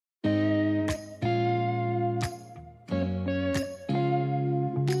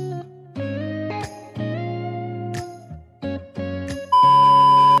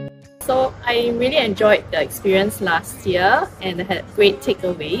I really enjoyed the experience last year and had great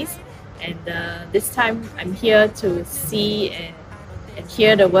takeaways. And this time I'm here to see and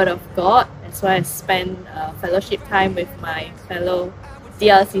hear the word of God. That's why I spend fellowship time with my fellow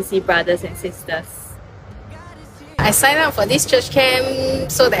DLCC brothers and sisters. I signed up for this church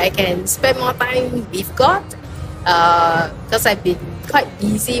camp so that I can spend more time with God, because I've been quite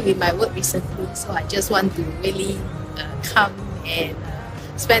busy with my work recently, so I just want to really come and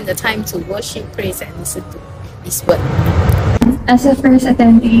spend the time to worship, praise and listen to His word. As a first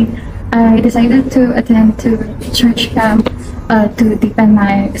attendee, I decided to attend to church camp to deepen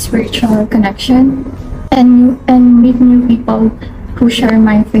my spiritual connection and meet new people who share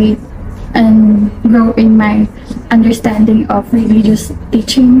my faith and grow in my understanding of religious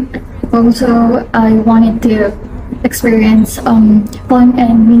teaching. Also, I wanted to experience fun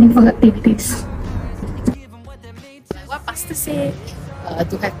and meaningful activities. What Pastor said,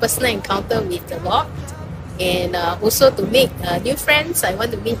 to have personal encounter with the Lord, and also to make new friends. I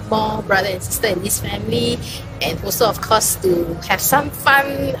want to meet more brother and sister in this family, and also of course to have some fun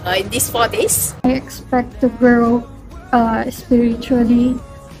in these 4 days. I expect to grow spiritually,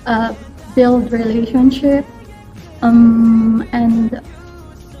 build relationship, and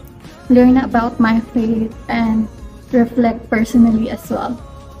learn about my faith and reflect personally as well.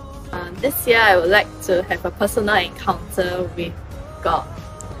 This year I would like to have a personal encounter with God.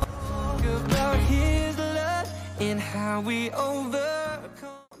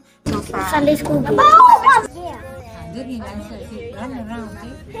 Sunday school game. Run around.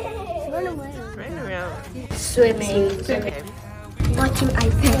 Swimming. Watching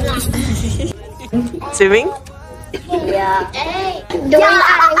iPad. Swimming? Yeah. Doing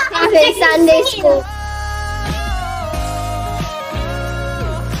iPad in Sunday school.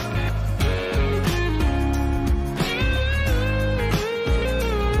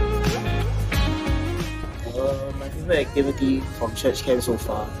 My favorite activity from church camp so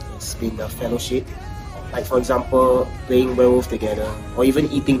far has been the fellowship. Like for example, playing werewolf together or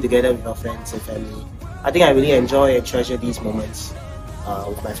even eating together with our friends and family. I think I really enjoy and treasure these moments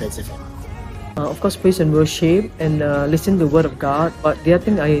with my friends and family. Of course, praise and worship and listen to the word of God. But the other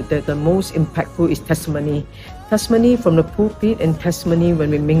thing that the most impactful is testimony. Testimony from the pulpit and testimony when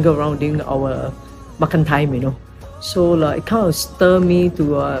we mingle around during our makan time, you know. So it kind of stir me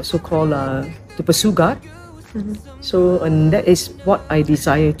to so-called to pursue God. So, and that is what I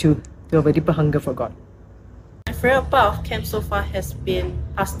desire to have a deeper hunger for God. My favorite part of camp so far has been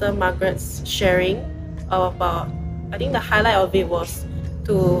Pastor Margaret's sharing about, I think the highlight of it was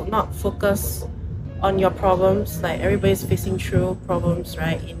to not focus on your problems. Like everybody's facing through problems,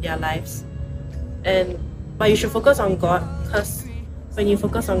 right, in their lives. But you should focus on God, because when you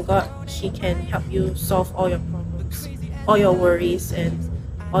focus on God, He can help you solve all your problems, all your worries and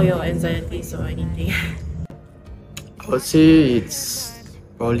all your anxieties or anything. I would say it's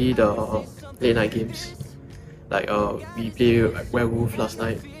probably the late night games. Like we played werewolf last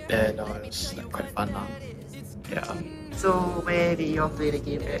night, and it was quite fun now. Yeah. So where did you all play the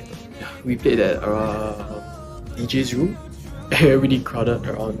game at? We played at DJ's room. Really crowded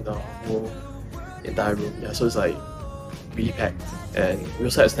around the whole entire room. Yeah, so it's like really packed. And we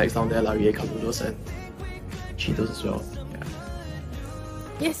also had snacks down there, like we ate noodles and Cheetos as well. Yeah.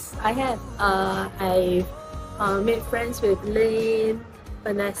 Yes, I have. I made friends with Lynn,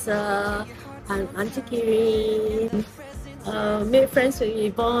 Vanessa, and Auntie Kirin. Made friends with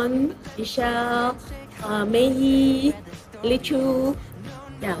Yvonne, Michelle, Mei, Lichu.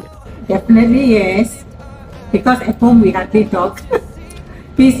 Yeah. Definitely yes. Because at home we hardly talk.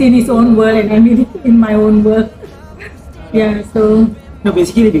 He's in his own world and I'm in my own world. Yeah, so. No,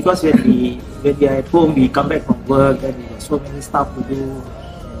 basically because when we are at home, we come back from work and we have so many stuff to do,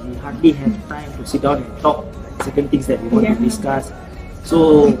 and we hardly have time to sit down and talk certain things that we want to discuss.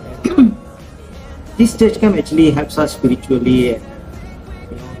 So this church camp actually helps us spiritually, and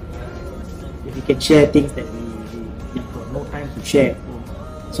if we can share things that we got no time to share.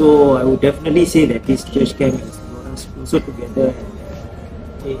 So I would definitely say that this church camp has brought us closer together.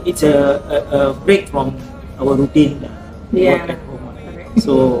 It's a break from our routine work at home.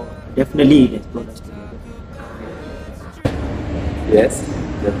 So definitely it has brought us together. Yes,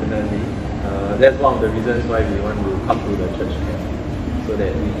 definitely. That's one of the reasons why we want to come to the church camp, so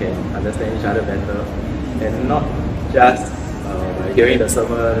that we can understand each other better, and not just by hearing the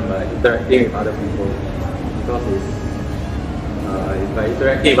sermon, but interacting with other people. Because it's by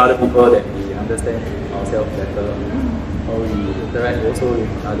interacting with other people that we understand ourselves better, how we interact also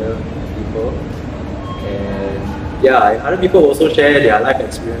with other people. And yeah, other people also share their life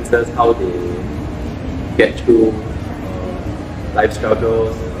experiences, how they get through life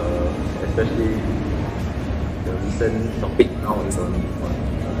struggles, especially the recent topic now is on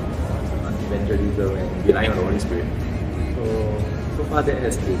evangelism and relying on the Holy Spirit. So far that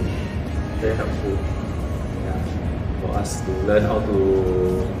has been very helpful, yeah, for us to learn how to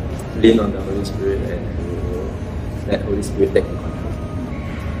lean on the Holy Spirit and to let Holy Spirit take control.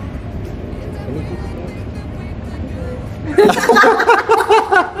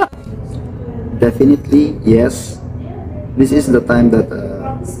 Definitely, yes. This is the time that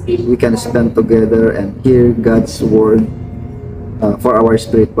we can spend together and hear God's word for our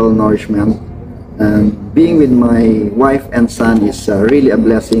spiritual nourishment. And being with my wife and son is really a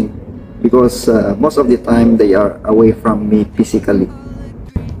blessing because most of the time they are away from me physically.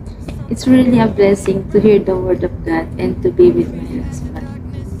 It's really a blessing to hear the word of God and to be with my husband.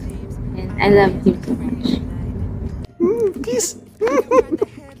 And I love him so much. Kiss.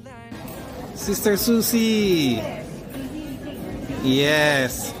 Sister Susie.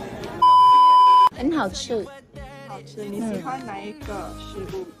 Yes. 很好吃。好吃，你喜欢哪一个食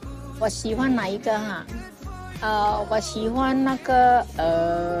物？我喜欢哪一个哈？我喜欢那个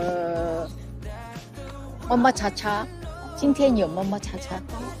么么茶茶。今天有么么茶茶，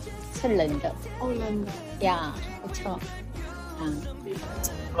是冷的。哦，冷的。呀，不错。I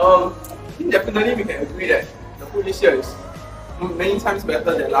think definitely we can agree that the food this year is many times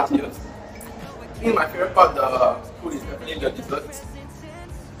better than last year's. I think my favorite part of the food is definitely the desserts.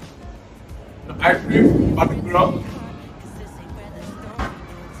 The ice cream, particular.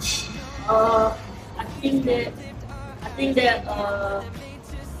 I think that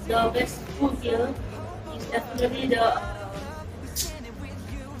the best food here is definitely the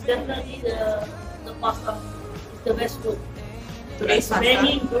pasta. It's the best food. It's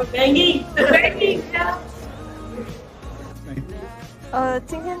banging, yeah.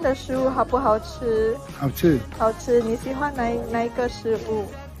 今天的食物好不好吃？好吃。好吃，你喜欢哪一个食物？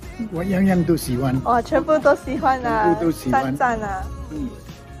我样样都喜欢。哦，全部都喜欢啊！全部都喜欢。赞赞啊！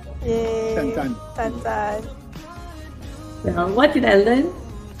耶！赞赞。赞赞。What did I learn?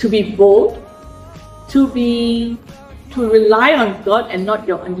 To be bold, to rely on God and not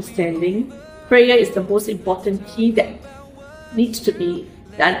your understanding. Prayer is the most important key that needs to be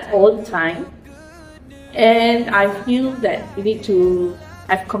done all the time. And I feel that you need to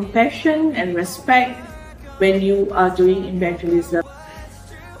have compassion and respect when you are doing evangelism.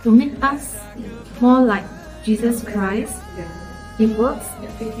 To make us more like Jesus Christ, He works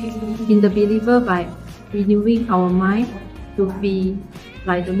in the believer by renewing our mind to be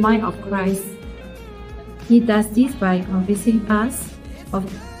like the mind of Christ. He does this by convincing us of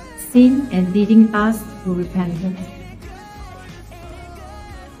sin and leading us to repentance.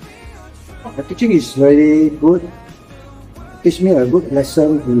 The teaching is very good. Teach me a good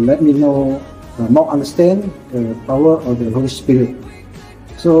lesson to let me know, more understand the power of the Holy Spirit.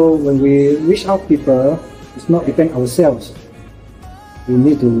 So when we reach out people, it's not depend ourselves. We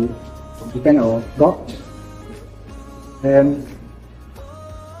need to depend on God. And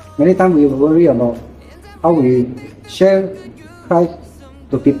many times we worry about how we share Christ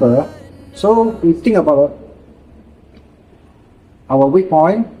to people. So we think about our weak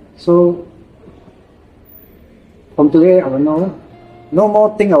point. So from today, I will know no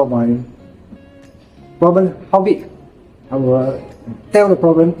more think about my problem, how big. I will tell the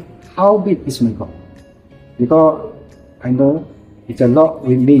problem, how big is my God. Because I know if the Lord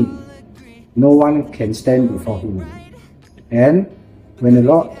with me, no one can stand before Him. And when the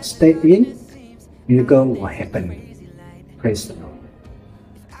Lord step in, miracle will happen. Praise the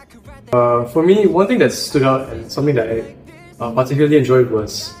Lord. For me, one thing that stood out and something that I particularly enjoyed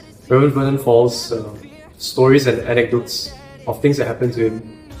was Reverend Vernon Fall's stories and anecdotes of things that happened to him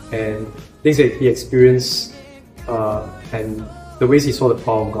and things that he experienced and the ways he saw the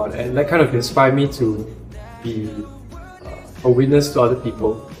power of God. And that kind of inspired me to be a witness to other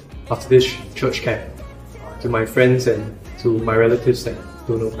people after this church camp, to my friends and to my relatives that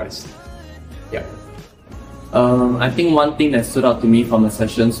don't know Christ. Yeah. I think one thing that stood out to me from the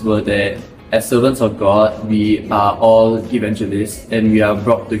sessions were that as servants of God, we are all evangelists and we are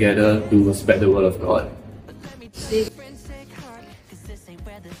brought together to spread the word of God.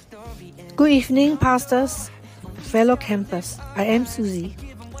 Good evening, pastors, fellow campers. I am Susie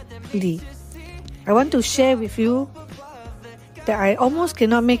Lee. I want to share with you that I almost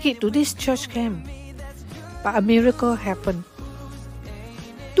cannot make it to this church camp, but a miracle happened.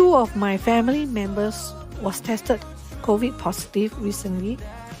 2 of my family members was tested COVID positive recently.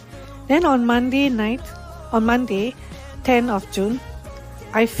 Then on Monday, 10th of June,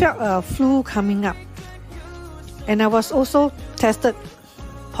 I felt a flu coming up, and I was also tested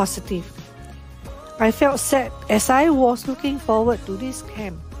positive. I felt sad as I was looking forward to this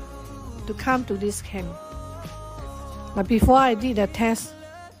camp, to come to this camp. But before I did the test,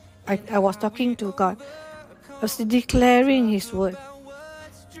 I was talking to God. I was declaring His word.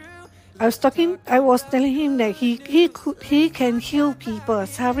 I was telling Him that He can heal people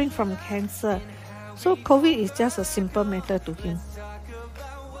suffering from cancer. So COVID is just a simple matter to Him.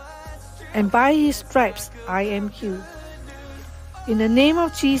 And by His stripes, I am healed. In the name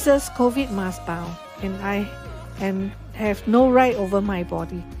of Jesus, COVID must bow, and I have no right over my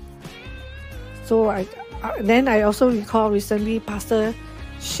body. So then I also recall recently Pastor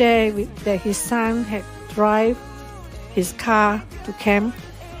shared that his son had drive his car to camp,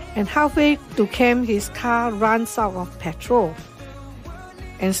 and halfway to camp his car runs out of petrol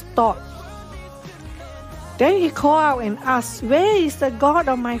and stopped. Then he called out and asked, "Where is the God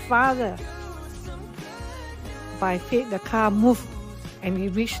of my father?" By faith the car moved and he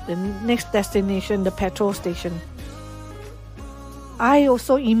reached the next destination, the petrol station. I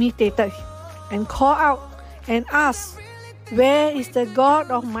also imitated and called out and asked, "Where is the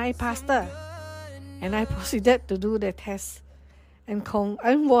God of my pastor?" And I proceeded to do the test and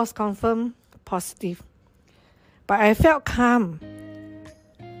was confirmed positive. But I felt calm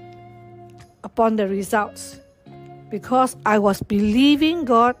upon the results because I was believing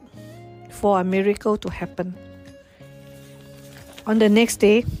God for a miracle to happen. On the next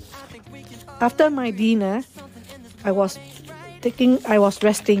day, after my dinner, I was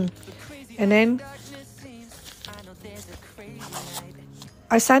resting, and then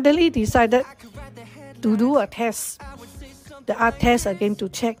I suddenly decided to do a test, the art test again to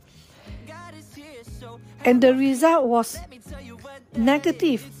check. And the result was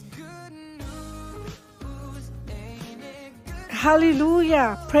negative.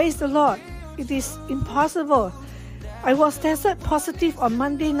 Hallelujah! Praise the Lord. It is impossible. I was tested positive on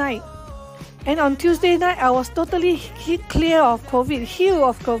Monday night. And on Tuesday night, I was totally clear of COVID, healed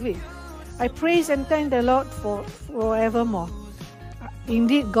of COVID. I praise and thank the Lord for forevermore.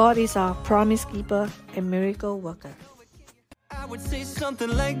 Indeed, God is our promise keeper and miracle worker. I would say something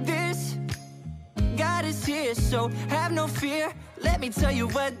like this: God is here, so have no fear. Let me tell you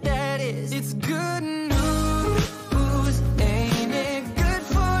what that is. It's good news, ain't it good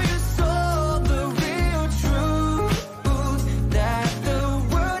for your soul? The real truth that the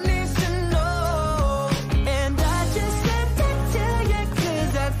world needs to know. And I just had to tell you,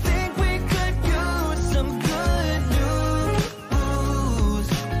 'cause I think we could use some good news.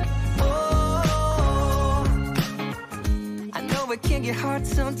 Oh, I know it can get hard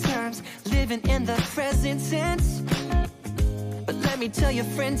sometimes, living in the present tense. But let me tell you,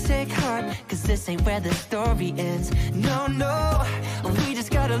 friend, take heart, 'cause this ain't where the story ends. No, no, we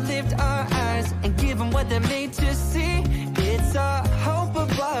just gotta lift our eyes and give them what they're made to see. It's our hope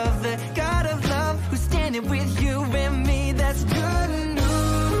above, the God of love who's standing with you and me. That's good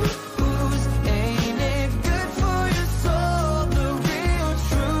news, ain't it good for your soul? The real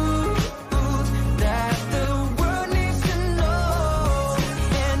truth that the world needs to know.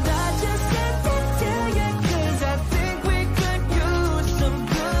 And I just had to tell you, 'cause I think we could use some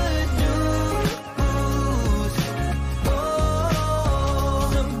good news. Oh,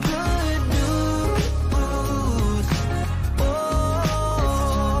 some good news. Oh, let's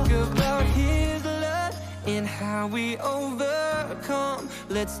talk about His love and how we overcome.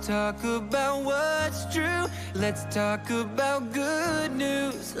 Let's talk about what's true. Let's talk about good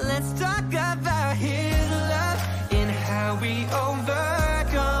news. Let's talk about His love and how we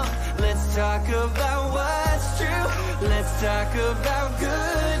overcome. Let's talk about what's true. Let's talk about